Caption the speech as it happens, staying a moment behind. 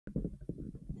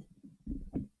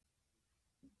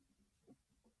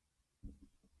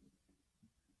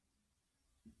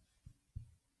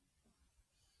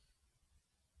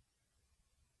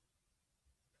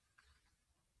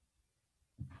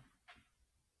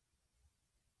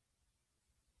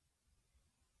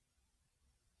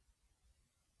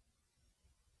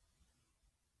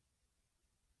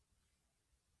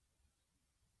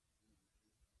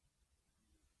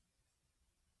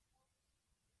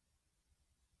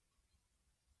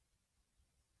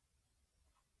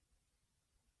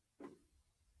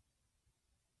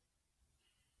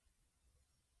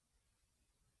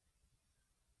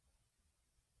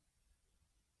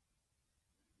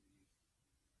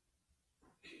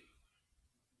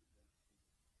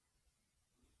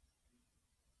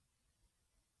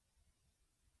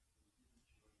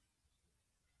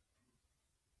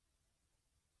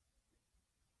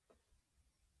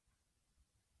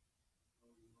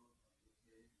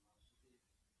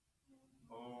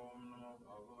Om Namo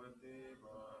Bhagavate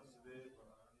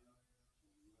Vasudevaya.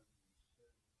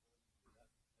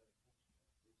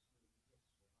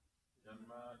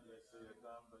 Janma Yasya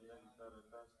Yatam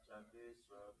Payantaratas Chate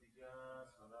Swavidya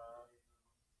Sura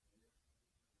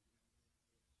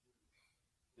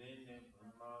Tene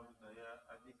Brahma Vidaya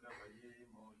Adhika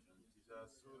Vaye Mojantiza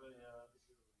Suraya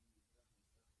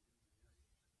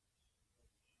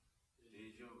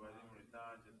Tejo Varimrita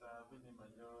Jata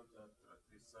Vinimayo Tatra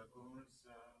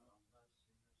Tisagursa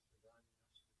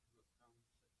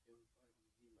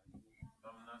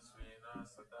Tamna Svena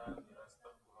Sada Nirasta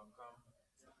Kuhakam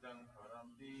Satyam Param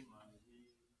Dhimahi.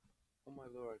 O my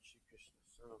Lord, Shri Krishna,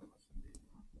 Son of Vasudeva,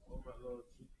 O my Lord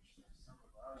Shri Krishna, Son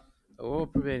of Arati, O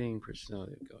all-pervading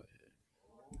personality of Godhead,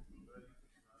 O very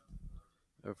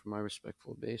Krishna, for my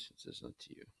respectful obeisances unto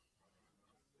you.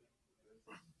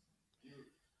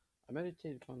 I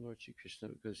meditate upon Lord Shri Krishna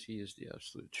because he is the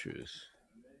absolute truth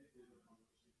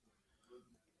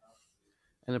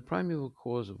and the primeval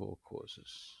cause of all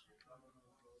causes,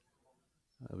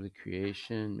 of the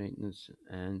creation, maintenance,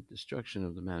 and destruction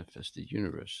of the manifested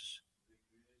universes.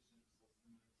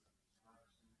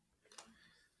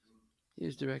 He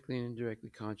is directly and indirectly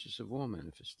conscious of all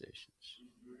manifestations.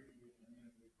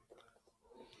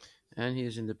 And he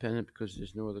is independent because there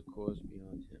is no other cause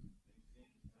beyond him.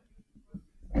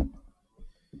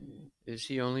 It is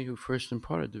he only who first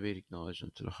imparted the Vedic knowledge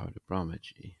unto the heart of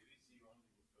Brahmaji,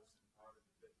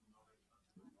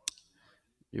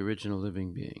 the original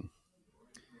living being.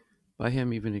 By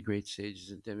him, even the great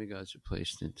sages and demigods are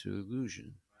placed into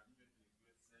illusion.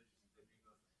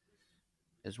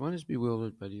 As one is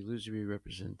bewildered by the illusory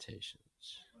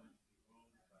representations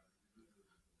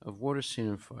of water seen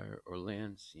on fire or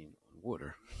land seen on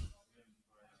water.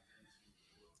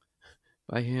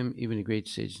 By him, even the great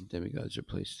sages and demigods are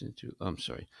placed into,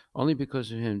 only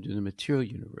because of him do the material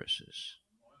universes,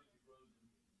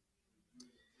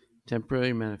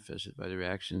 temporarily manifested by the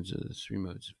reactions of the three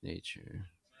modes of nature,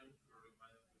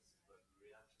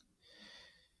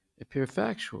 appear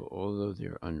factual, although they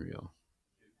are unreal.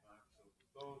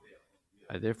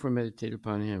 I therefore meditate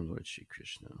upon him, Lord Shri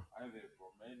Krishna,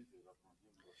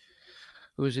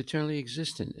 who is eternally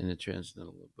existent in the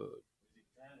transcendental abode,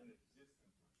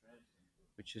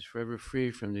 which is forever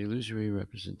free from the illusory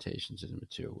representations of the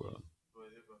material world.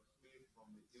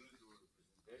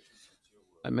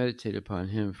 I meditate upon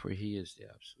him, for he is the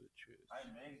absolute truth.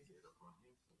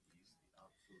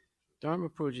 Dharma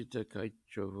projita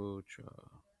kaitravotra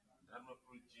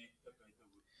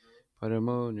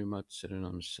paramo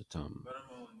nirmatsaranam satam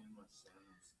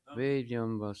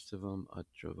vedyam vastavam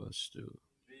atra vastu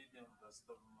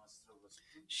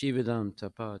Shivadam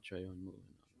tapatrayon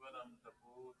mulanam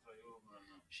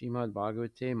Srimad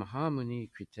Bhagavate Mahamuni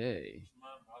Krite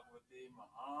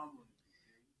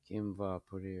Kim va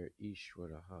purir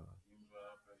Ishwaraha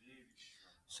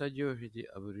Sadyo Hridi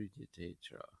Avarudite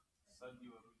Tra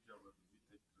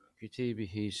Krite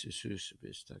Bihi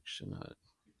Sususabhistakshanat.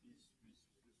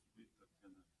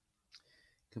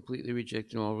 Completely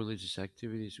rejecting all religious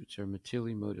activities which are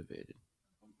materially motivated.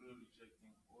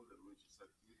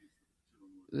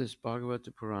 This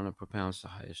Bhagavata Purana propounds the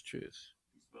highest truth,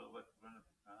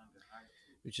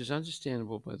 which is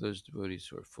understandable by those devotees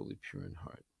who are fully pure in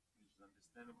heart.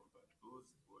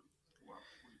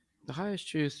 The highest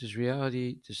truth is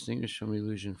reality distinguished from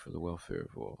illusion for the welfare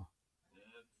of all.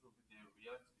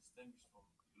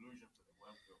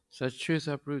 Such truth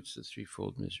uproots the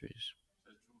threefold miseries.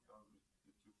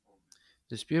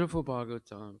 This beautiful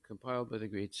Bhagavatam, compiled by the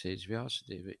great sage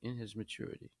Vyasadeva in his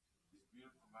maturity,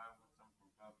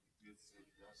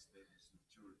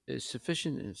 is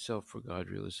sufficient in itself for God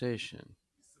realization.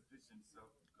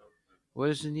 What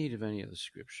is the need of any other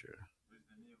scripture?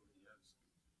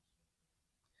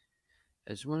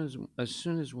 As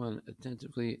soon as one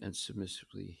attentively and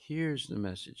submissively hears the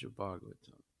message of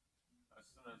Bhagavatam,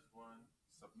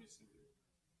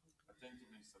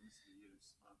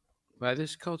 by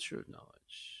this culture of knowledge,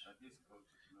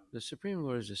 the Supreme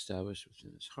Lord is established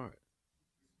within his heart.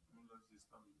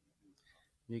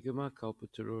 Nigama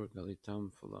kalpatarur galitam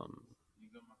phalam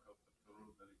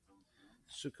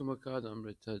Sukhamakad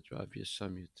amrita dravya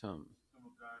samyutam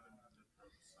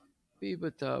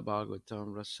Pibata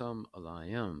bhagavatam rasam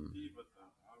alayam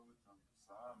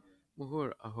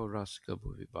Muhur ahoraska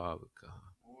bhuvibhavaka.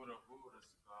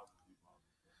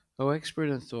 O expert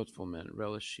and thoughtful men,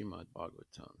 relish Srimad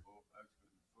Bhagavatam,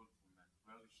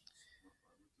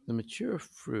 the mature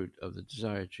fruit of the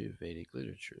desire tree of Vedic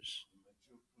literatures.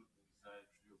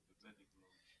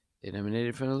 It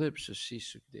emanated from the lips of Sri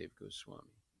Sukadeva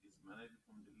Goswami.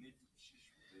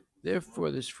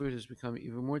 Therefore, this fruit has become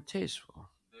even more tasteful.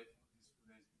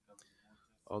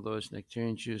 although its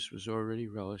nectarian juice was already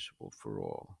relishable for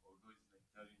all, although its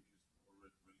nectarian juice was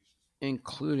already delicious,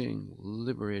 including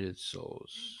liberated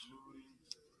souls. including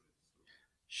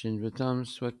the Shinvatam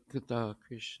Swatkata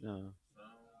Krishna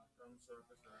Santam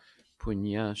Sarkasa Krishna,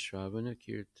 Punya Shravana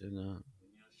Kirtana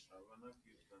Punya Shravana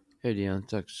Kirtana,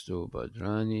 Hridyantaksto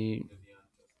Badrani Yadhyanta Studya Bhadrani,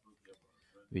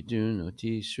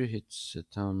 Vidunoti Srihitsatam. Dunoti Surit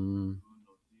Satam.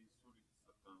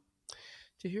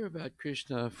 To hear about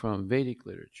Krishna from Vedic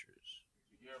literatures, To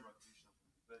hear about Krishna from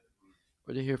the Vedic literature,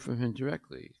 or to hear from him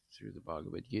directly through the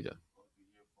Bhagavad Gita, or to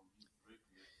hear from him directly through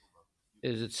Bhagavad Gita,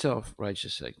 is itself righteous activity. it is a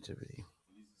self-righteous activity.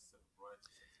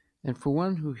 And for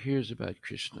one who hears about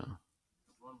Krishna, As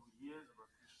one who hears about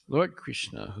Krishna, Lord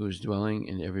Krishna, who is dwelling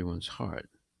in everyone's heart,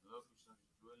 Lord Krishna is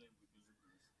dwelling within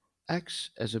everyone's heart,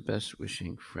 acts as a best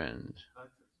wishing friend,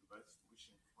 acts as the best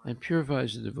wishing friend, and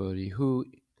purifies the devotee who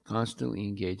constantly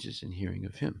engages in hearing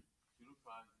of him.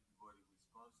 purifies the devotee who is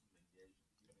constantly engaged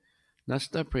in hearing.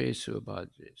 Nasta presu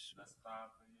abhadresu, Nasta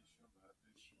Prayeshu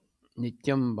Bhadreshu,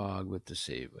 nityam bhagavata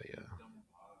sevaya, Nityam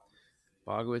Bhagavata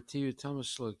bhagavati utama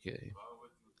sloke,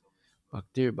 Bhagavati Uttama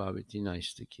bhaktir bhavati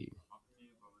naistaki. Bhakti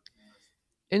Bhavati Nasti.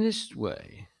 In this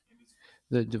way, In this way,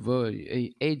 the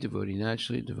devotee, a devotee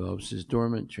naturally develops his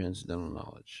dormant transcendental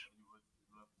knowledge. the devotee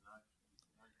develops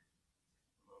naturally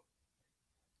develop,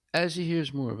 As he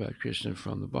hears more about Krishna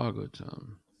from the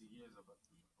Bhagavatam as he hears about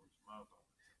Krishna from Srimad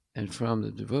Bhagavatam, and from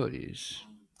the devotees,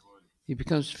 from the devotee, he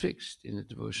becomes fixed in the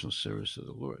devotional service of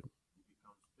the Lord. he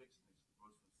becomes fixed in his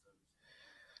devotional service.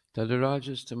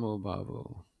 Tadarajas tamo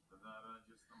bhavo,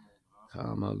 Tadarajas-tamo bhava,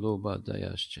 kama lobha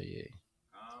dayaschaye,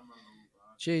 kama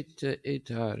lobha, cheta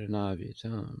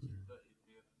etaranavitam,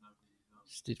 chitta etir-navidam,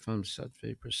 stitvam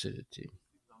sattve prasidati.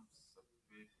 sthitam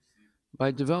sattve prasidati.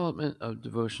 By development of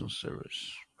devotional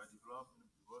service, By development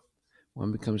of devotional service,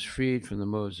 one becomes freed from the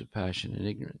modes of passion and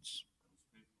ignorance, becomes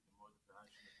free from the mode of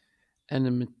passion and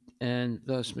ignorance, and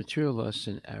thus material lusts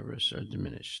and avarice are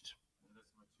diminished. and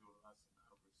thus material lusts and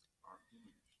avarice are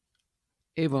diminished.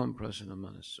 Evam prasana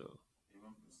manaso,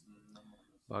 Evam prasanna manasa,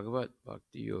 Bhagavat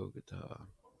Bhakti Yogata,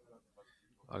 Bhagavat Bhakti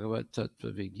Yoga, Bhagavat Tattva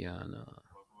Vijnana,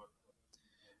 Bhagavat Bhakti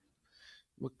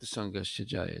Vijnana, Mukta Sangasya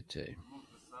Jayate.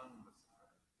 Mukta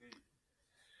Sangasya.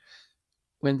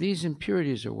 When these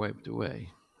impurities are wiped away, When these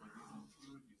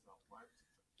impurities are wiped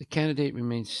away, the candidate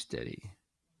remains steady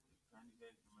the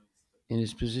candidate remains steady in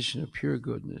his position of pure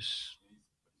goodness in his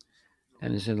position of pure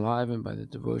and is enlivened by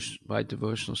devotional service enlightened by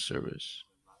devotional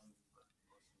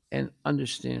and service,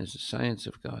 understands the science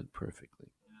of God perfectly.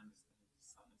 and understands the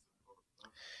science of God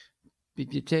perfectly.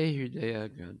 Vidyate Hridaya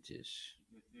Grantis,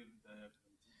 Vidyatir Vidaya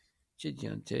Grantis,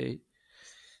 Chidyante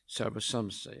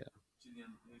Sarvasamsaya,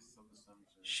 Chidyante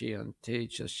Sabhasamjaya, Shiyante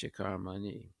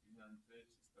Chasyakarmani, Vidante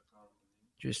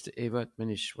Chistakarmani, Drista Evat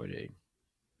Manishware.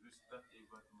 Drista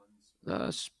Evat Manisva.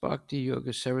 Thus, Bhakti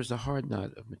Yoga severs the hard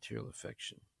knot of material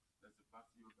affection Thus the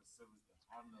Bhakti Yoga severs the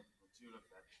hard knot of material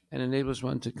affection and enables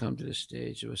one to come to the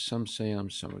stage of a samsayam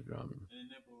samagram, and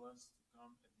enable us to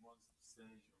come at once to the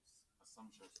stage of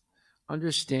assumptions,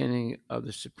 understanding of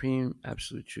the Supreme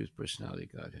Absolute Truth Personality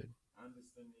Godhead.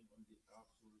 understanding of the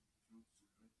absolute truth,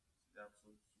 the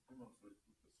absolute supreme absolute truth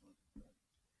personality of God.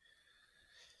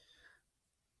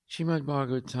 Srimad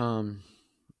Bhagavatam,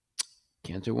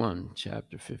 Canto 1,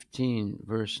 Chapter 15,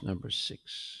 verse number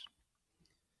 6.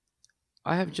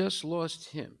 I have just lost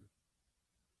him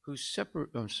who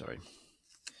I'm sorry.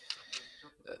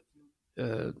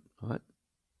 What?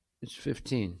 It's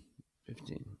 15.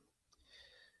 15.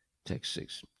 Text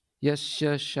 6.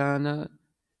 Yasya shana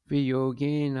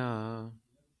viyogena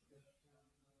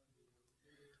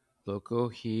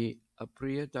loko hi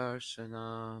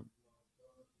apriyadarshana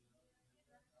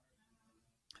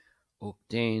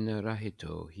uktena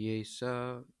rahito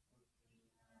hyesa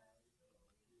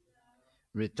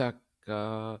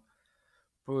ritaka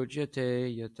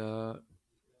projate yata.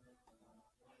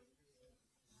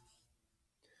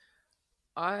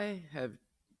 I have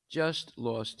just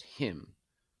lost him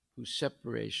whose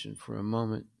separation for a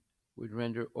moment would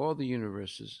render all the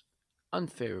universes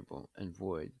unfavorable and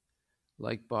void,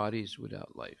 like bodies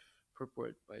without life.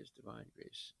 Purport by His Divine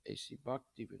Grace, A.C.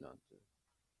 Bhaktivedanta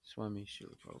Swami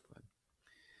Srila Prabhupada.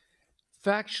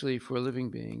 Factually, for a living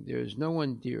being, there is no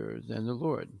one dearer than the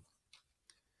Lord.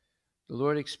 The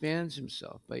Lord expands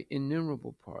himself by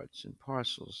innumerable parts and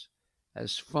parcels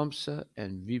as Svamsa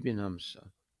and Vibhinamsa.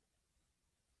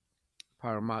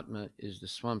 Paramatma is the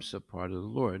Swamsa part of the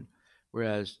Lord,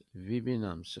 whereas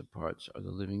Vibhinamsa parts are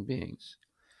the living beings.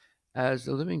 As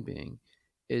the living being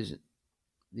is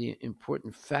the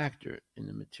important factor in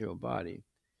the material body,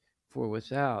 for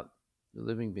without the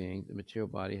living being, the material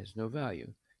body has no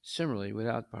value. Similarly,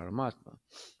 without Paramatma,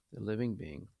 the living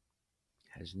being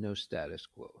has no status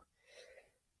quo.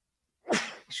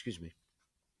 Excuse me.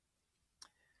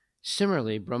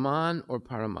 Similarly, Brahman or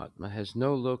Paramatma has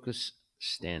no locus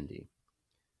standi.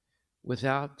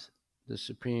 Without the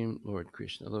Supreme Lord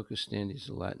Krishna, locus standi is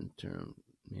a Latin term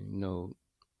meaning no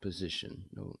position.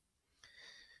 No.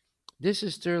 This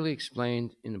is thoroughly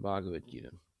explained in the Bhagavad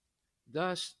Gita.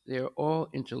 Thus, they are all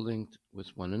interlinked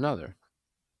with one another,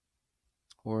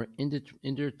 or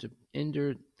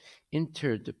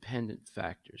interdependent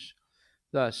factors.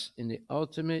 Thus, in the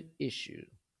ultimate issue,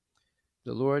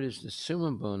 the Lord is the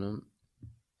summum bonum,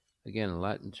 again, a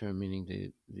Latin term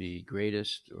meaning the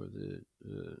greatest or the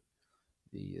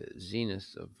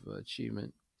zenith of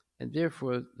achievement, and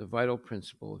therefore the vital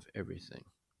principle of everything.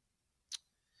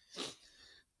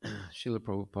 Srila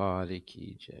Prabhupada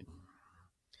ki jai.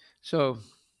 So,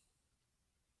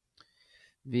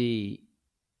 the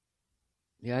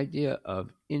idea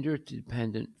of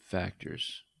interdependent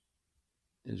factors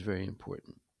is very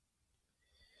important.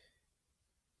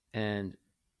 And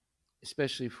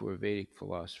especially for Vedic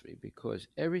philosophy, because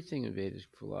everything in Vedic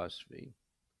philosophy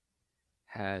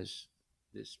has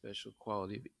this special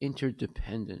quality of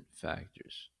interdependent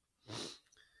factors.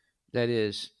 That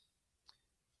is,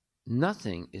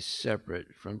 nothing is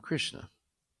separate from Krishna.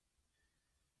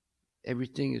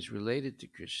 Everything is related to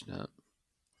Krishna,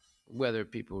 whether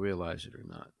people realize it or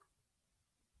not.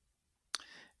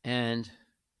 And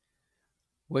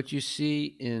what you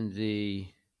see in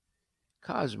the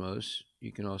cosmos,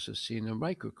 you can also see in the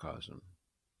microcosm.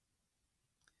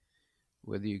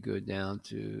 Whether you go down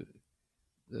to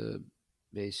the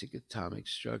basic atomic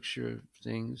structure of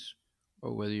things,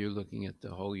 or whether you're looking at the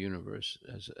whole universe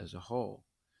as a whole,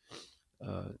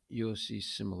 you'll see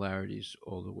similarities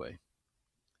all the way.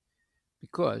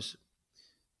 Because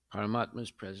Paramatma is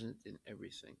present in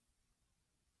everything.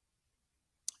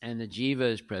 And the jiva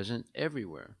is present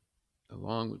everywhere,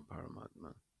 along with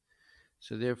Paramatma.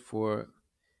 So therefore,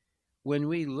 when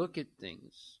we look at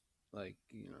things like,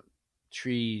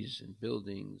 trees and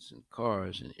buildings and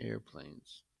cars and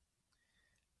airplanes,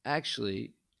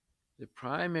 actually, the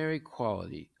primary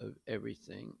quality of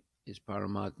everything is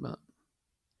Paramatma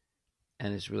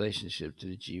and its relationship to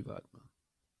the Jivatma.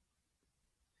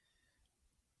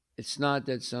 It's not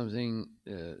that something,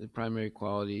 the primary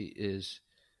quality is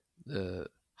the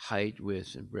height,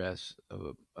 width, and breadth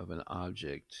of an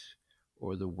object,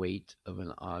 or the weight of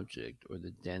an object, or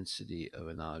the density of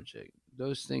an object.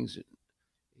 Those things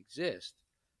exist,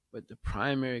 but the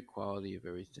primary quality of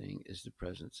everything is the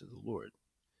presence of the Lord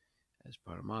as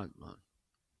Paramatma.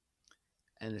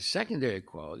 And the secondary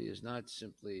quality is not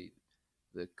simply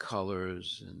the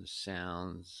colors and the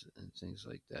sounds and things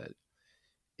like that.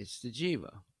 It's the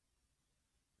jiva.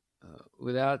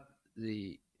 Without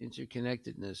the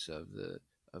interconnectedness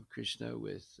of Krishna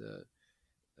with,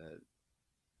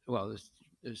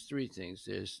 there's three things.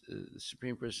 There's the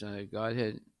Supreme Personality of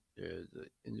Godhead, there are the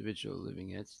individual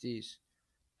living entities,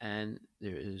 and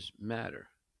there is matter.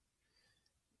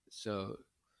 So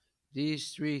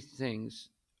these three things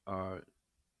are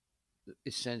the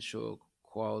essential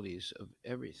qualities of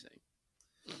everything.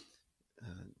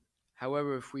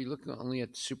 However, if we look only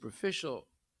at superficial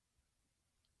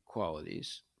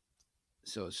qualities,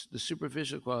 so the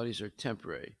superficial qualities are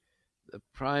temporary, the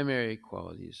primary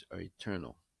qualities are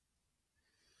eternal.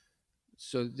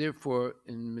 So therefore,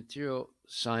 in material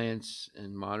science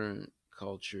and modern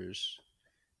cultures,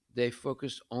 they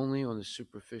focus only on the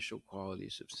superficial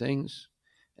qualities of things,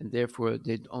 and therefore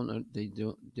they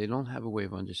don't have a way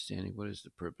of understanding what is the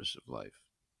purpose of life.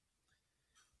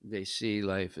 They see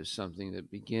life as something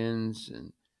that begins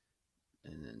and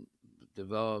then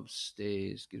develops,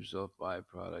 stays, gives off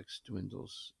byproducts,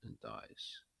 dwindles, and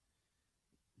dies.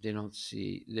 They don't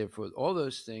see, therefore, all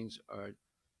those things are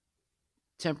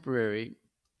temporary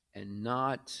and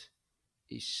not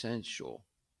essential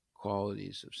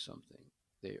qualities of something.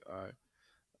 They are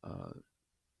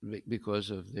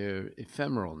because of their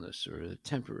ephemeralness or the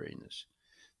temporariness.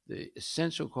 The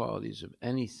essential qualities of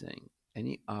anything,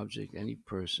 any object, any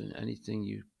person, anything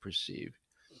you perceive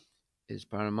is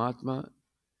Paramatma,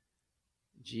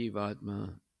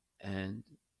 Jivatma, and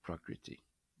Prakriti.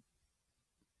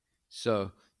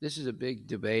 So this is a big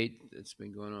debate that's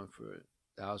been going on for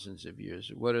thousands of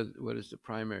years. What is the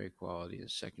primary quality and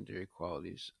secondary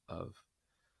qualities of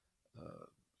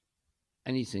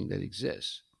anything that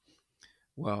exists?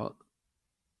 Well,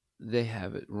 they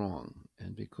have it wrong,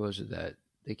 and because of that,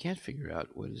 they can't figure out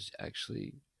what is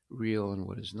actually real and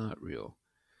what is not real.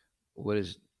 What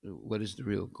is the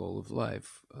real goal of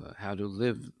life? How to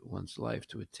live one's life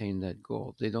to attain that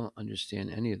goal? They don't understand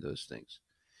any of those things.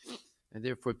 And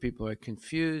therefore, people are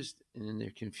confused, and in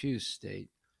their confused state,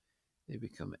 they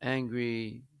become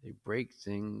angry, they break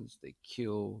things, they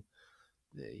kill,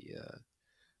 they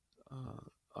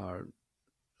are,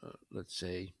 let's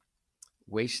say,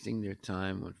 wasting their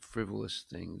time on frivolous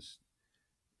things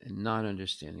and not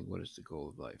understanding what is the goal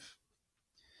of life.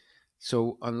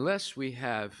 So, unless we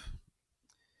have,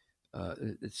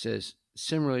 it says,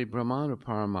 similarly, Brahman or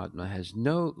Paramatma has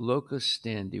no locus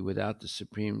standi without the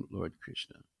Supreme Lord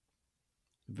Krishna.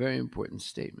 Very important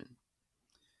statement.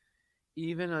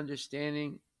 Even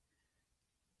understanding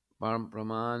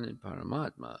Brahman and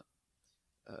Paramatma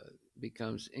uh,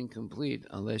 becomes incomplete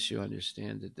unless you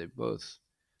understand that they both,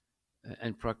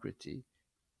 and Prakriti,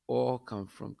 all come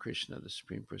from Krishna, the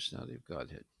Supreme Personality of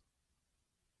Godhead.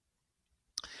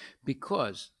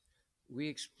 Because we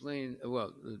explain,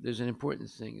 well, there's an important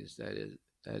thing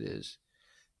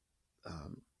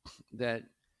um, that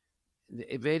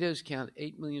the Vedas count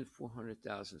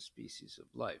 8,400,000 species of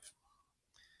life.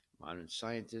 Modern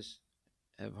scientists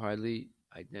have hardly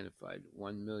identified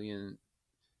 1,000,000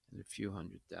 and a few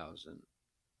 100,000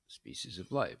 species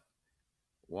of life.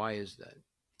 Why is that?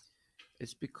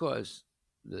 It's because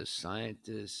the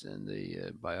scientists and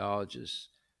the biologists,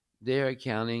 they are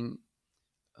counting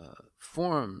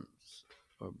forms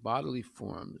or bodily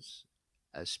forms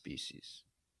as species.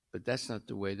 But that's not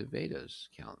the way the Vedas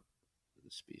count the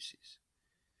species.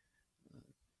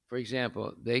 For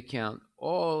example, they count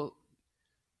all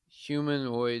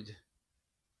humanoid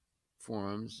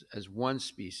forms as one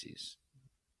species,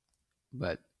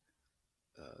 but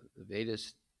the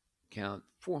Vedas count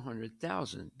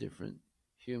 400,000 different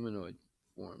humanoid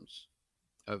forms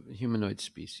of humanoid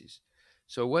species.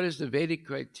 So, what is the Vedic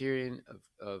criterion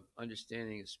of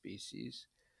understanding a species,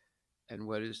 and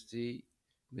what is the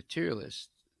materialist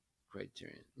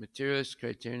criterion? Materialist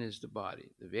criterion is the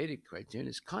body. The Vedic criterion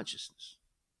is consciousness.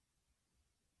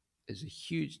 There's a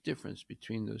huge difference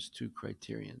between those two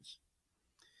criterions.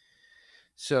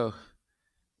 So,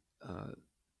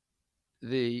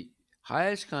 the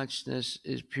highest consciousness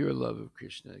is pure love of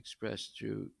Krishna expressed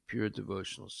through pure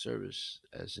devotional service,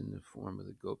 as in the form of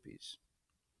the gopis.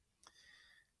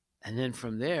 And then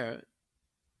from there,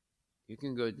 you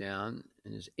can go down,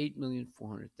 and there's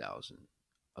 8,400,000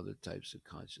 other types of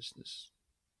consciousness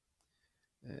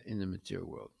in the material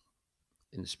world.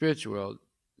 In the spiritual world,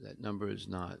 that number is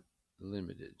not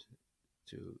limited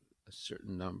to a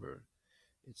certain number.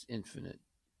 It's infinite,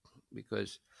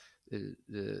 because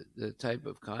the type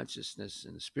of consciousness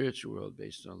in the spiritual world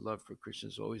based on love for Krishna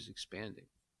is always expanding.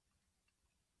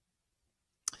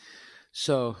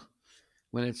 So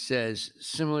when it says,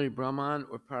 similarly, Brahman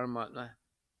or Paramatma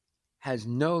has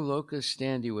no locus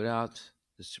standi without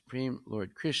the Supreme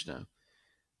Lord Krishna,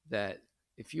 that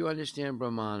if you understand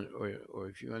Brahman, or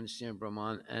if you understand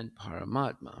Brahman and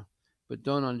Paramatma, but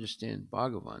don't understand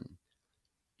Bhagavan,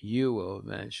 you will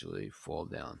eventually fall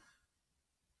down.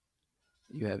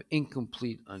 You have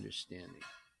incomplete understanding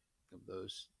of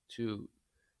those two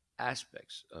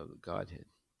aspects of the Godhead.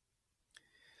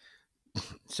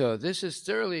 So this is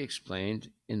thoroughly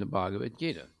explained in the Bhagavad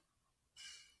Gita.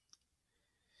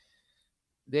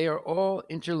 They are all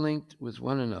interlinked with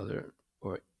one another,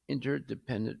 or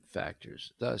interdependent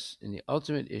factors. Thus, in the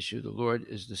ultimate issue, the Lord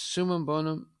is the summum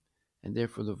bonum, and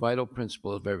therefore the vital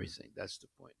principle of everything. That's the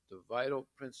point. The vital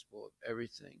principle of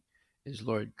everything is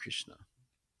Lord Krishna.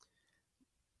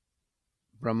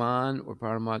 Brahman or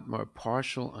Paramatma are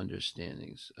partial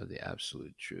understandings of the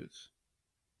absolute truth.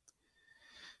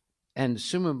 And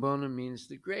summum bonum means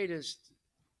the greatest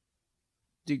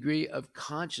degree of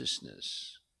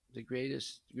consciousness, the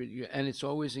greatest, and it's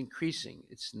always increasing.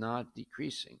 It's not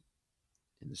decreasing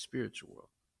in the spiritual world.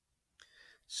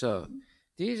 So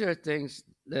these are things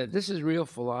that, this is real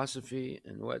philosophy,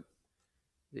 and what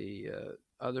the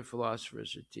other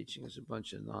philosophers are teaching is a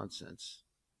bunch of nonsense.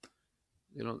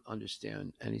 They don't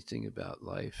understand anything about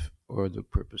life or the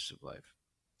purpose of life.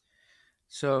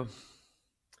 So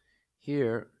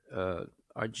here,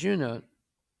 Arjuna,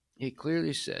 he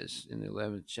clearly says in the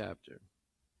 11th chapter,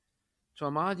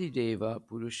 Twamadi Deva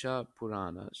Purusha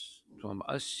Puranas, Twam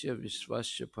Asya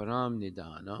Visvasya Param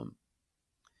Nidanam,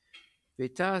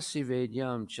 Vetasi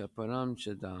Vedyam Cha Param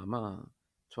Cha Dhamma,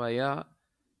 Twaya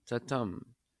Tatam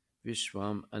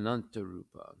Vishwam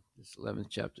Anantarupa. This 11th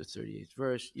chapter, 38th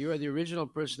verse. You are the original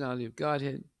personality of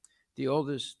Godhead, the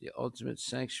oldest, the ultimate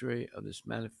sanctuary of this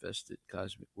manifested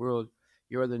cosmic world.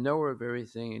 You are the knower of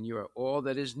everything, and you are all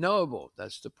that is knowable.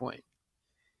 That's the point.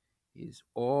 He is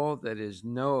all that is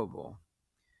knowable.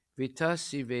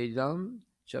 Vitasi Vedam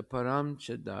Chaparam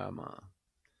Chadama.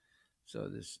 So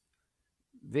this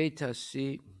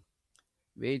Vetasi,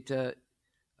 Veta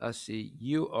Asi,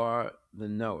 you are the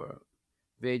knower,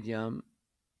 Vedyam,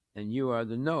 and you are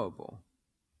the knowable,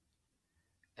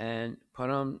 and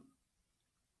Param,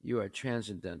 you are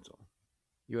transcendental.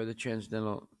 You are the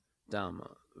transcendental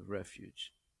Dhamma,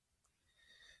 refuge.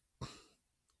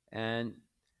 And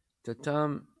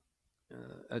Tatam,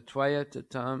 Atwaya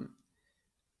Tatam,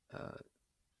 uh,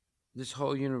 this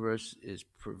whole universe is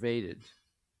pervaded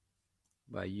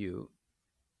by you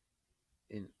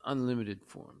in unlimited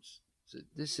forms. So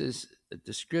this is a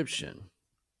description.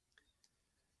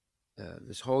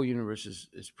 This whole universe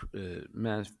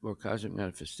or cosmic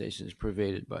manifestation is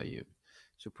pervaded by you.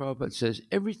 So Prabhupada says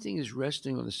everything is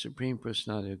resting on the Supreme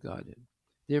Personality of Godhead.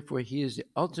 Therefore, He is the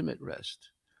ultimate rest.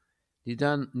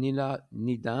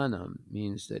 Nidanam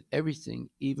means that everything,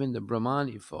 even the Brahman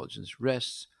effulgence,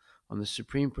 rests on the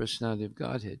Supreme Personality of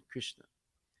Godhead, Krishna.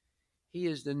 He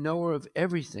is the knower of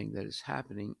everything that is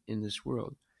happening in this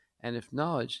world. And if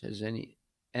knowledge has any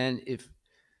end,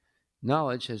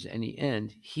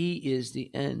 He is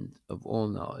the end of all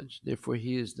knowledge. Therefore,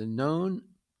 He is the known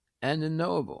and the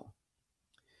knowable.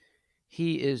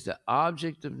 He is the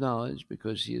object of knowledge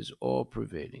because He is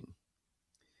all-pervading.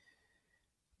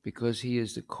 Because He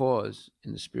is the cause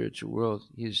in the spiritual world,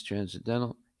 He is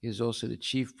transcendental. He is also the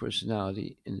chief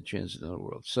personality in the transcendental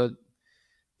world. So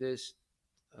this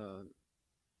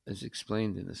is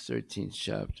explained in the 13th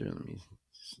chapter. Let me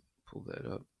just pull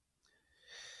that up,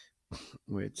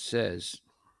 where it says,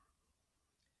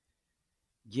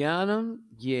 Jnanam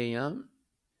Gyayam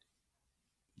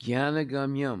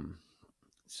Jnanagamyam.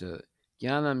 So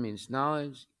Jnana means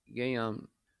knowledge, Gyayam,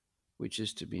 which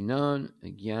is to be known,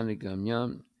 and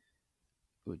Jnanagamyam,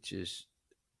 which is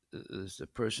the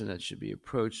person that should be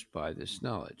approached by this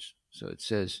knowledge. So it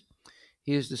says,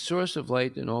 He is the source of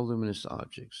light in all luminous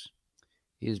objects.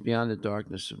 He is beyond the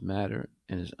darkness of matter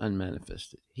and is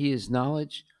unmanifested. He is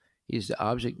knowledge, He is the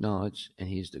object knowledge, and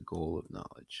He is the goal of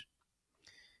knowledge.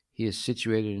 He is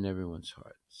situated in everyone's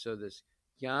heart. So this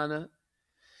jnana,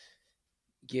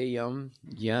 gyayam,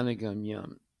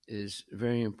 jnanagamyam is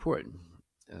very important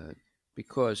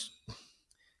because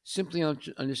simply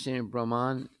understanding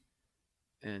Brahman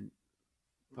and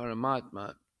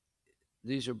Paramatma,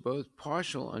 these are both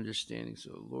partial understandings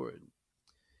of the Lord.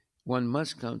 One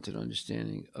must come to the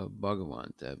understanding of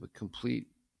Bhagavan to have a complete,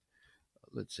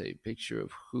 let's say, picture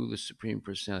of who the Supreme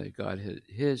Personality of Godhead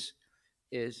is,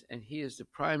 and He is the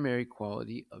primary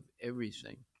quality of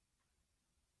everything.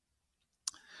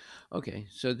 Okay,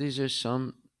 so these are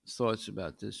some thoughts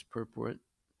about this purport.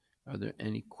 Are there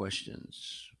any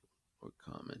questions or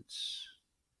comments?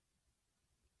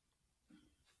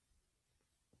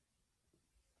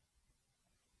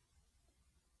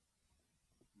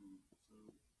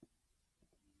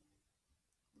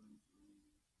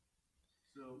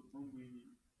 So when we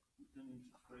can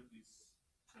interpret this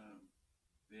term,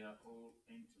 they are all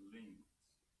interlinked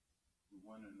to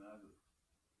one another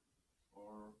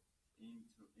or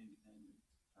interdependent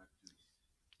factors.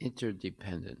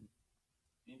 Interdependent.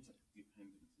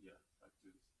 Interdependent, yeah,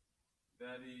 factors.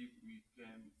 That is,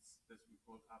 that's we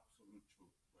call absolute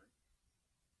truth, right?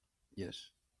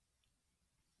 Yes.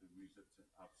 So we should say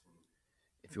absolute.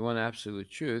 If you want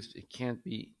absolute truth, it can't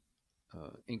be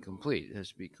incomplete. It has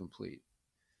to be complete.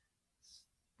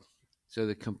 So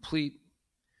the complete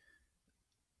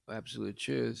absolute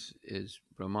truth is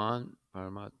Brahman,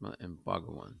 Paramatma, and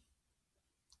Bhagavan.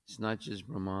 It's not just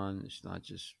Brahman, it's not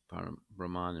just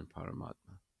Brahman and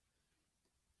Paramatma.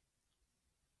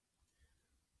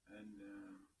 And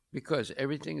because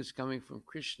everything is coming from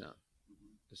Krishna,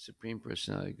 the Supreme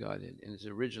Personality of Godhead, in His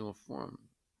original form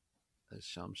as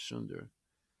Sham Sundar.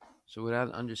 So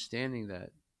without understanding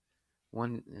that,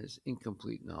 one has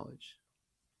incomplete knowledge.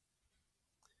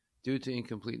 Due to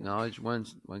incomplete knowledge, one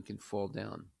can fall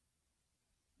down.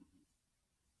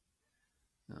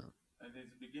 And at the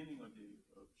beginning of the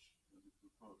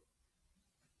report,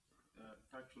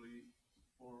 actually,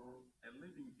 for a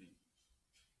living being,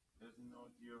 there's no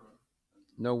dearer.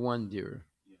 No one dearer.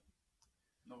 Yeah,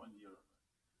 no one dearer.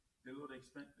 The Lord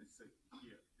expanded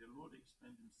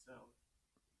Himself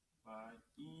by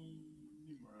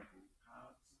innumerable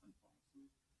parts and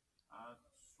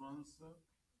parcels, Swansa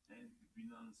and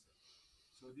Binanza.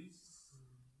 So this is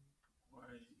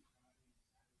quite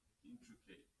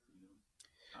intricate,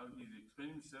 How He's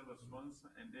explaining Himself as Swansa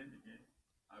and then again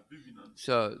Binanza.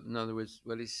 So, in other words,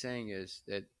 what He's saying is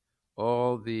that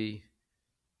all the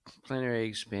plenary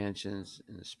expansions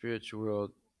in the spiritual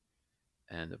world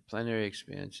and the plenary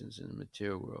expansions in the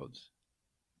material world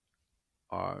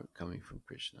are coming from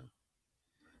Krishna.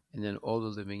 And then all the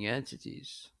living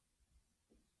entities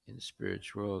in the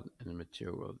spiritual world and the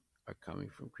material world are coming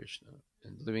from Krishna.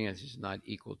 And the living entities are not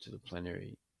equal to the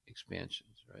plenary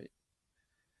expansions, right?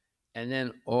 And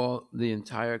then all the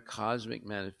entire cosmic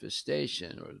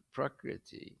manifestation or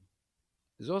Prakriti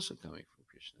is also coming from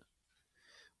Krishna.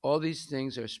 All these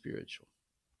things are spiritual,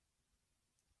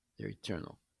 they're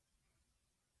eternal.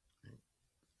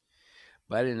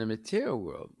 But in the material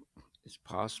world, it's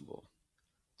possible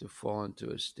to fall into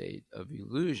a state of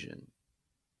illusion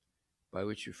by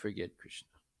which you forget Krishna.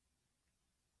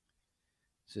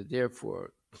 So,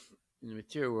 therefore, in the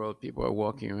material world, people are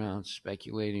walking around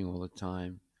speculating all the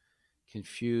time,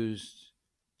 confused.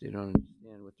 They don't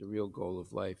understand what the real goal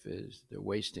of life is. They're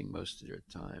wasting most of their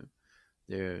time.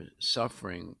 They're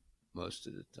suffering most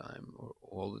of the time or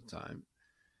all the time.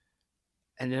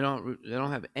 And they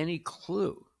don't have any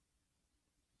clue.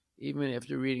 Even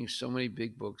after reading so many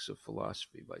big books of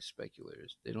philosophy by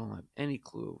speculators, they don't have any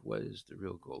clue of what is the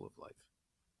real goal of life.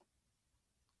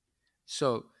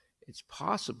 So it's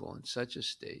possible in such a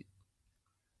state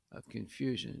of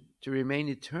confusion to remain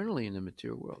eternally in the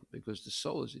material world because the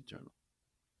soul is eternal.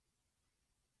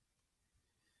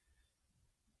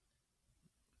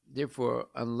 Therefore,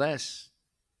 unless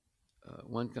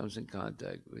one comes in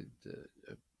contact with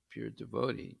a pure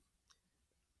devotee,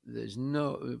 there's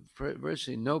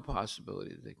virtually no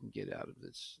possibility that they can get out of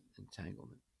this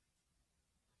entanglement.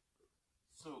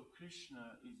 So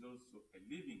Krishna is also a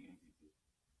living entity.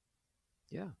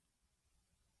 Yeah.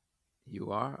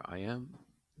 You are, I am,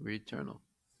 we're eternal.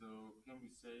 So can we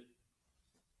say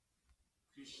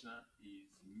Krishna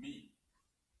is me,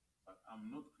 but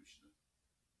I'm not Krishna?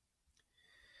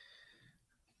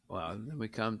 Well, then we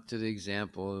come to the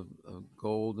example of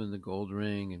gold in the gold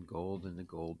ring and gold in the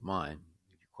gold mine.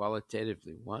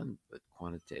 Qualitatively one, but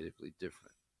quantitatively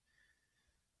different.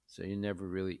 So you're never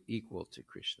really equal to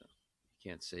Krishna.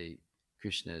 You can't say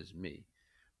Krishna is me.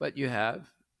 But you have...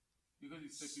 Because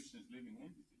you say Krishna is living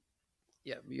entity.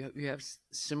 Yeah, you have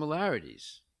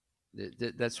similarities.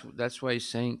 That's why he's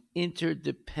saying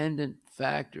interdependent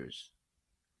factors.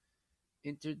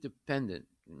 Interdependent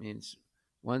means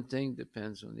one thing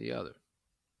depends on the other.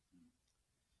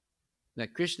 Now,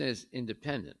 Krishna is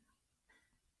independent,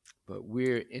 but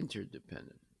we're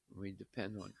interdependent. We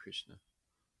depend on Krishna.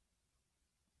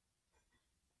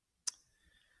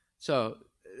 So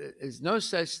there's no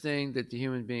such thing that the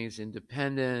human being is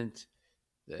independent.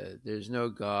 There's no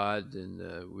God,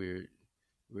 and we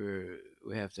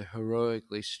have to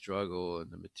heroically struggle in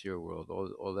the material world.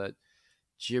 All that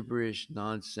gibberish,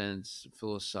 nonsense,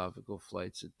 philosophical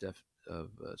flights of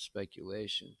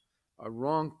speculation are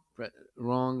wrong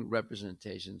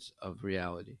representations of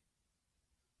reality.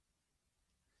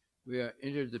 We are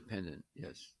interdependent.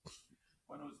 Yes.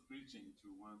 When I was preaching to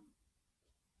one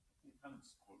kind of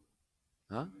scholar,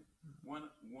 Huh? Once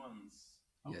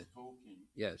I was talking,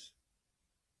 yes,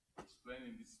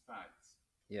 explaining these facts,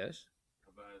 yes,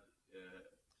 about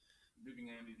living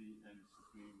entity and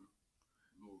supreme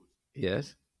Lord.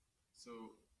 Yes. So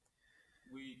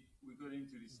we got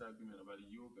into this argument about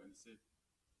yoga and said,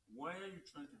 why are you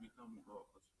trying to become God?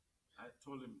 I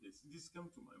told him this. This came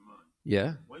to my mind.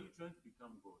 Yeah. Why are you trying to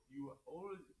become God? You are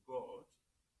already God,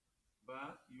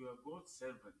 but you are God's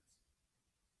servant.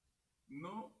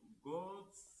 No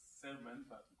God's servant,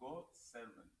 but God's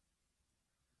servant.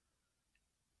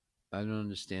 I don't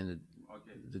understand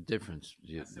the difference.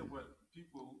 I said, well,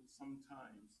 people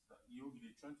sometimes,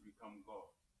 they're trying to become God.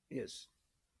 Yes.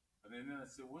 But then I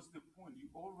said, what's the point?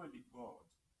 You're already God.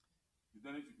 You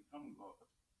don't need to become God.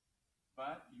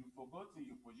 But you've forgotten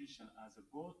your position as a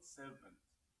God's servant.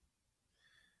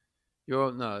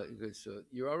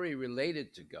 You're already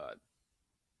related to God.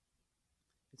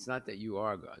 It's not that you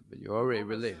are God, but you're already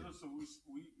related. So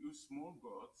we're small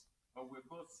gods, but we're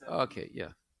God's servants. Okay,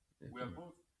 yeah. We are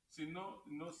both. See, no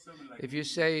servant like if you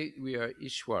say we are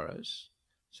Ishwaras,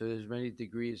 so there's many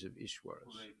degrees of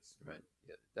Ishwaras. Right.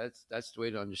 Yeah. That's the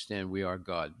way to understand we are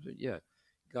God. But yeah,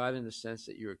 God in the sense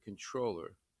that you're a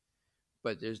controller,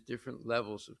 but there's different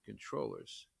levels of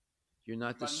controllers. You're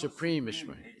not the supreme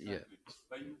Ishwar. Exactly. Yeah.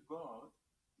 But you're God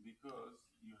because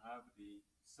you have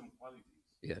some qualities.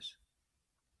 Yes.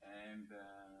 And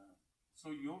so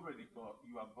you already God.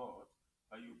 You are God,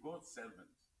 but you're God's servant.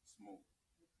 Small.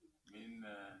 I mean.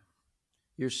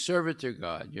 You're servitor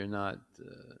God. You're not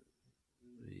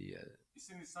It's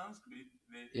in the Sanskrit.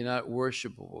 You're not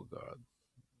worshipable God.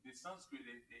 The Sanskrit,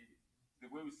 the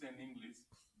way we say in English,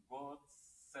 God's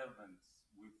servants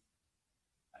with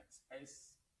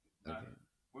S. But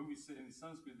when we say in the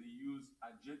Sanskrit, they use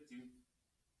adjective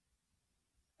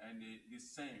and the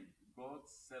same,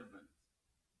 God's servant.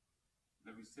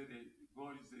 That we say that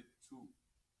God is a two.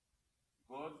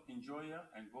 God enjoyer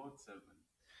and God servant.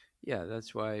 Yeah,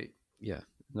 that's why, yeah.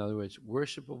 In other words,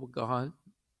 worshipable God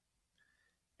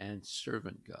and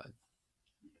servant God.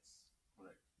 Yes,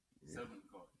 correct. Yeah. Servant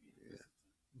God. Yeah.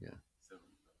 Yes. Yeah.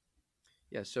 Servant God.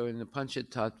 Yeah, so in the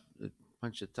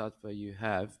Panchatattva you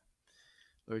have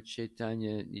Lord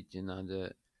Chaitanya,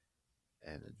 Nityananda,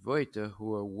 and Advaita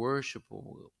who are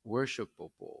worshipable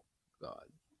God.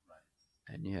 Right.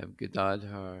 And you have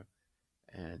Gadadhar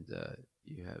and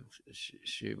you have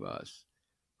Srivas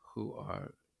who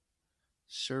are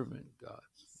servant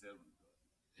gods. Servant God.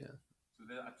 Yeah. So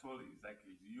there actually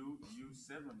exactly you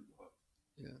servant God.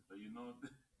 Yeah. But you're not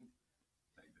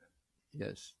like that.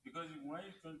 Yes. Because why are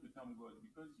you trying to become God?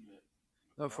 Because you're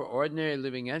No, for God. ordinary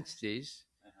living entities,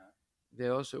 Uh-huh. they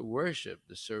also worship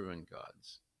the servant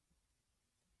gods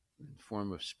in the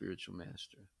form of spiritual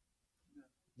master. Yeah.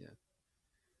 Yeah.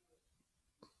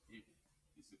 If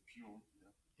it's a pure,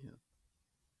 Yeah.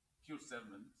 pure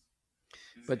servant.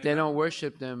 But they don't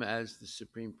worship them as the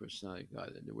Supreme Personality of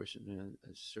God. They worship them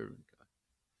as servant God.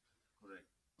 Correct.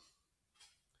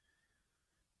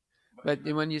 But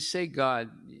when you say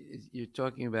God, you're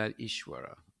talking about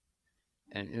Ishvara.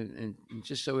 And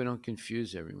just so we don't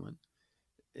confuse everyone,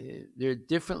 there are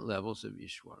different levels of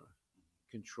Ishvara,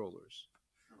 controllers.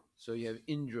 Sure. So you have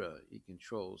Indra, he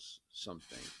controls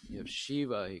something. You have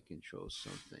Shiva, he controls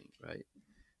something, right?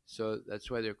 So that's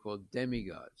why they're called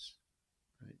demigods,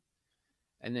 right?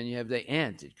 And then you have the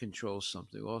ant, it controls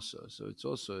something also. So it's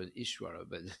also an Ishvara,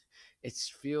 but its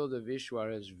field of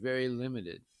Ishvara is very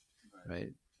limited,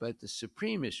 right? But the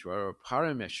Supreme Ishvara, or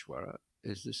Parameshvara,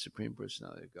 is the Supreme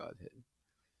Personality of Godhead.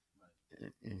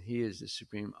 Right. And he is the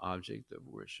supreme object of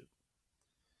worship.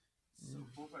 So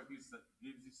Prabhupada gives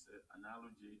this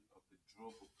analogy of the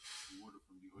drop of water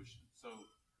from the ocean. So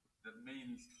that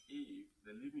means if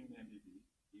the living entity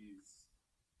is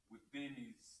within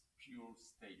its pure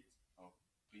state of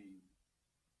being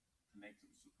connected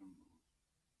to Supreme Lord,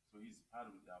 so he's part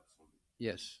of the absolute.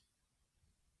 Yes.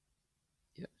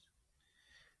 Yes.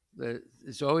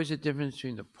 There's always a difference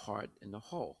between the part and the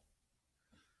whole.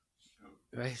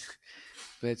 Sure. Right?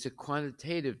 But it's a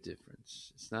quantitative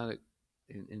difference. It's not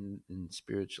in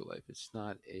spiritual life. It's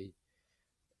not a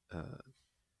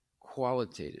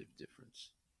qualitative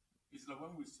difference. It's like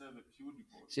when we serve a pure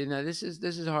devotee. See, now this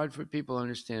is hard for people to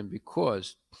understand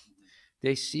because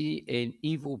they see an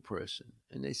evil person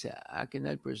and they say, how can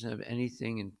that person have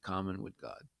anything in common with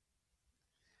God?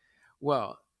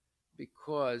 Well,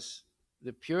 because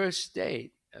the pure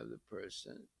state of the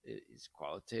person is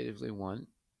qualitatively one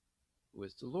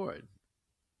with the Lord.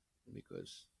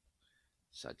 Because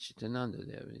Satchitananda,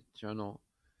 they have an eternal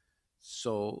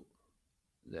soul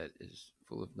that is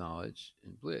full of knowledge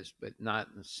and bliss, but not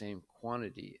in the same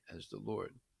quantity as the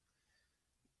Lord.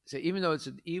 So even though it's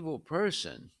an evil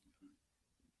person,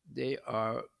 they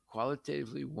are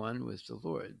qualitatively one with the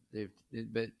Lord.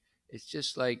 But it's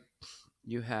just like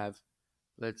you have,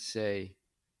 let's say,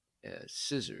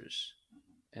 scissors,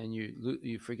 and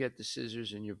you forget the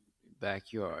scissors in your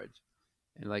backyard,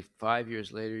 and like 5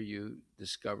 years later you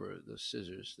discover the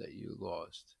scissors that you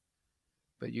lost,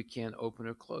 but you can't open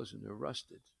or close them; they're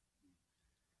rusted.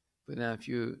 But now if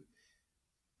you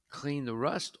clean the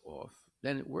rust off,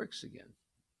 then it works again.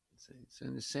 So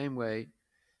in the same way,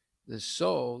 the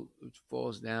soul, which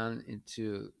falls down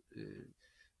into the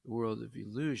world of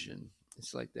illusion,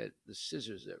 it's like that the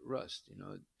scissors that rust.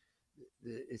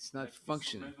 It's not like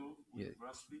functioning. Yeah,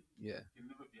 rusty, yeah. Can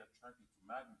never be attracted to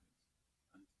magnets,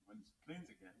 and when it's cleans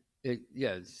again.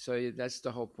 Yeah. So that's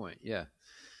the whole point. Yeah.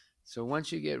 So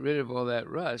once you get rid of all that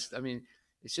rust, I mean,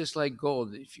 it's just like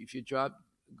gold. If you drop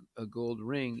a gold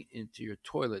ring into your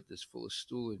toilet that's full of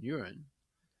stool and urine,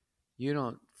 you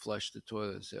don't flush the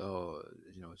toilet and say, "Oh,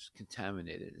 it's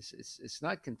contaminated." It's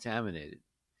not contaminated.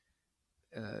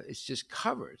 It's just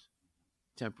covered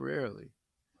temporarily.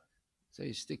 So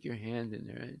you stick your hand in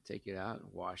there and take it out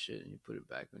and wash it, and you put it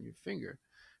back on your finger,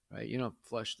 right? You don't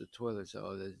flush the toilet.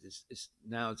 So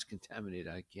now it's contaminated.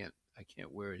 I can't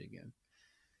wear it again.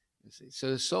 You see? So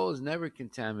the soul is never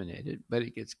contaminated, but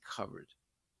it gets covered.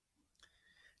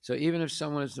 So even if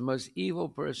someone is the most evil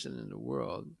person in the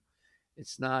world,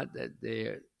 it's not that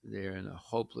they're in a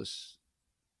hopeless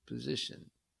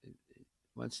position.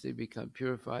 Once they become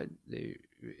purified, they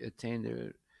attain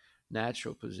their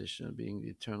natural position of being the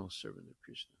eternal servant of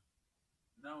Krishna.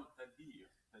 Now, Tadiya,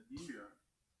 which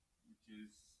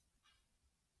is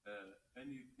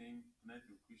anything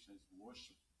connected to Krishna is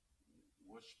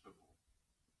worshipable.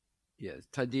 Yes,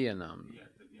 Tadiyanam,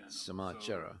 Tadiyanam.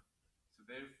 Samachara. So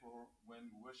therefore, when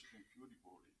we worship a pure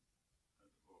devotee,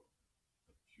 or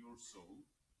a pure soul,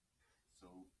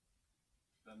 so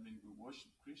that means we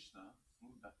worship Krishna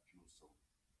through that pure soul.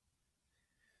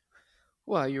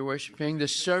 Well, you're worshiping the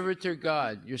servitor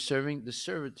God. You're serving the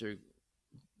servitor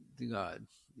God,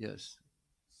 yes,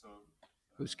 So,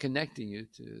 who's connecting you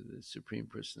to the Supreme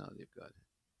Personality of God.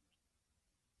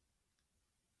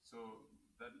 so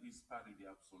that is part of the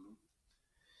absolute.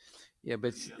 Yeah,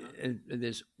 but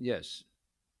there's yes.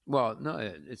 Well, no,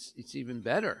 it's even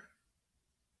better.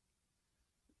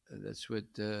 That's what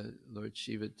Lord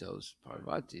Shiva tells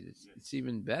Parvati. It's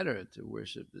even better to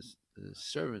worship this the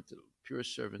servant, the pure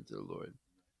servant of the Lord.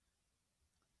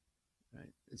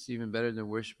 Right? It's even better than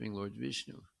worshiping Lord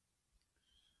Vishnu.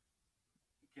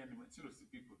 Can seriously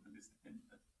people understand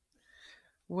that?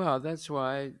 Well, that's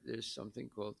why there's something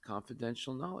called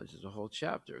confidential knowledge. There's a whole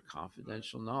chapter,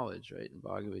 confidential knowledge, right, in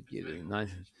Bhagavad Gita.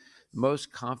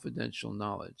 Most confidential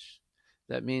knowledge.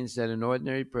 That means that an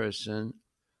ordinary person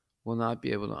will not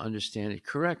be able to understand it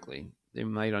correctly. They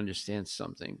might understand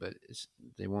something, but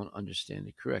they won't understand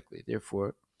it correctly.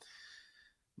 Therefore,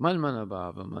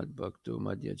 manmanabhava madbhaktu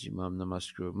madhyajimam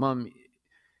namaskru mam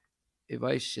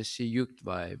ivaishyasi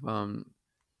yuktvai vam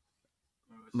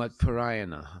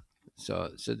madparayana. So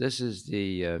this is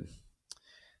the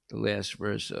last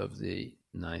verse of the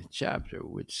 9th chapter,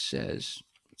 which says,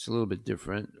 it's a little bit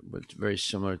different, but it's very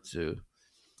similar to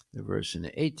the verse in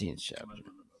the 18th chapter.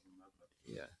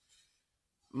 Yeah.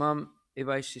 Mam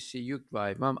ivaishyasi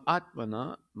yuktvai mam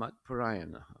atmana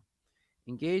matparayana.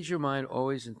 Engage your mind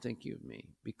always in thinking of me.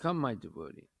 Become my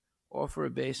devotee. Offer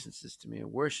obeisances to me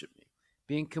and worship me.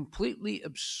 Being completely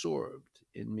absorbed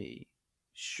in me,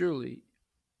 surely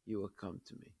you will come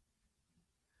to me.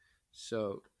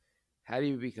 So, how do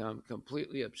you become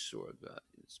completely absorbed?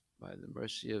 It's by the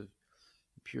mercy of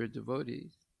pure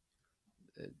devotees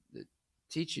that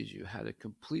teaches you how to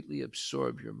completely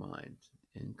absorb your mind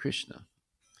in Krishna.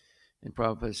 And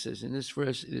Prabhupada says, in this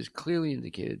verse, it is clearly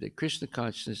indicated that Krishna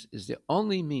consciousness is the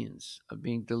only means of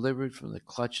being delivered from the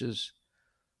clutches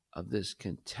of this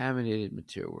contaminated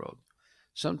material world.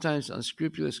 Sometimes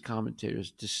unscrupulous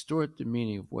commentators distort the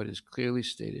meaning of what is clearly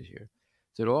stated here,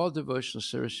 that all devotional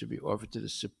service should be offered to the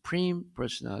Supreme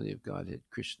Personality of Godhead,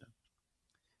 Krishna.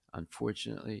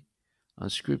 Unfortunately,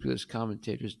 unscrupulous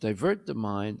commentators divert the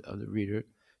mind of the reader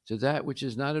to that which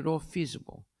is not at all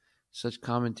feasible. Such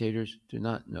commentators do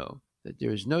not know that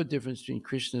there is no difference between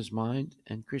Krishna's mind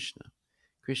and Krishna.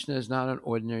 Krishna is not an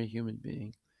ordinary human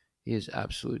being. He is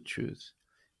absolute truth.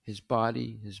 His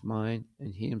body, his mind,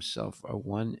 and he himself are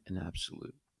one and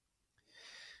absolute.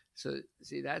 So,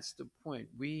 see, that's the point.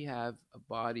 We have a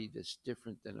body that's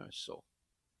different than our soul.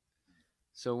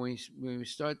 So when we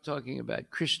start talking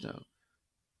about Krishna,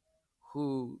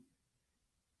 who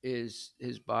is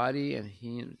his body and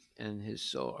he and his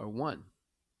soul are one.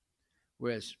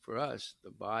 Whereas for us,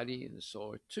 the body and the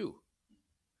soul are two.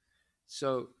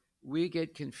 So we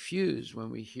get confused when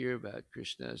we hear about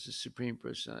Krishna as the Supreme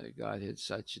Personality of Godhead,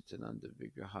 Satchitananda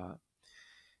Vigraha.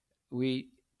 We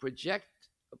project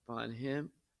upon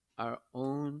him our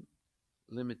own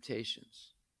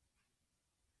limitations.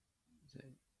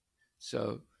 Okay?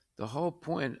 So the whole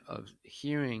point of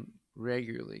hearing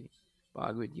regularly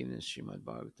Bhagavad Gita and Srimad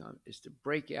Bhagvatam is to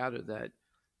break out of that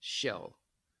shell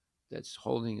that's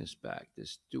holding us back,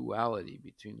 this duality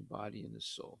between the body and the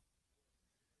soul.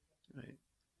 Right?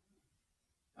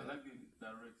 I like the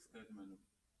direct statement of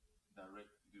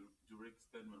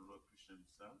Lord Krishna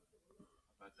himself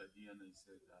about Adhyana. He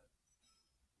said that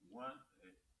one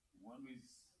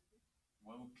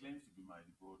who claims to be my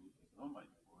devotee is not my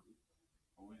devotee,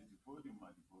 and who is devoted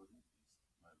my devotee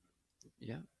is my devotee.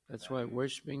 Yeah, that's why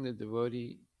worshiping the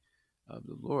devotee of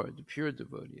the Lord, the pure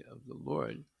devotee of the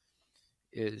Lord,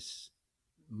 is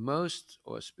most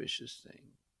auspicious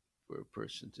thing for a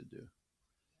person to do.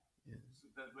 Yeah. So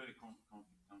that's very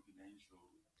confidential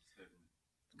statement.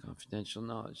 Confidential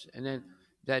knowledge. And then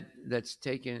that's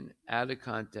taken out of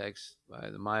context by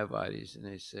the Mayavadis, and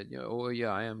they said, oh yeah,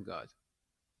 I am God.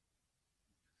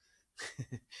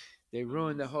 They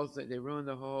ruined the whole thing. They ruined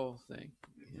the whole thing.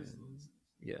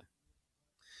 Yeah.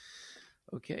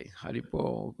 Okay,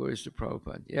 Haribol, glories to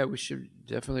Prabhupada. Yeah, we should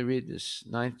definitely read this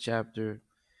 9th chapter,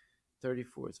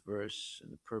 34th verse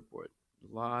in the purport.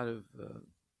 A lot of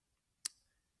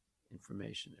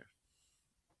information there.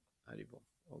 Haribol.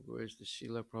 All glories to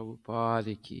Srila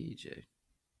Prabhupada ki jai.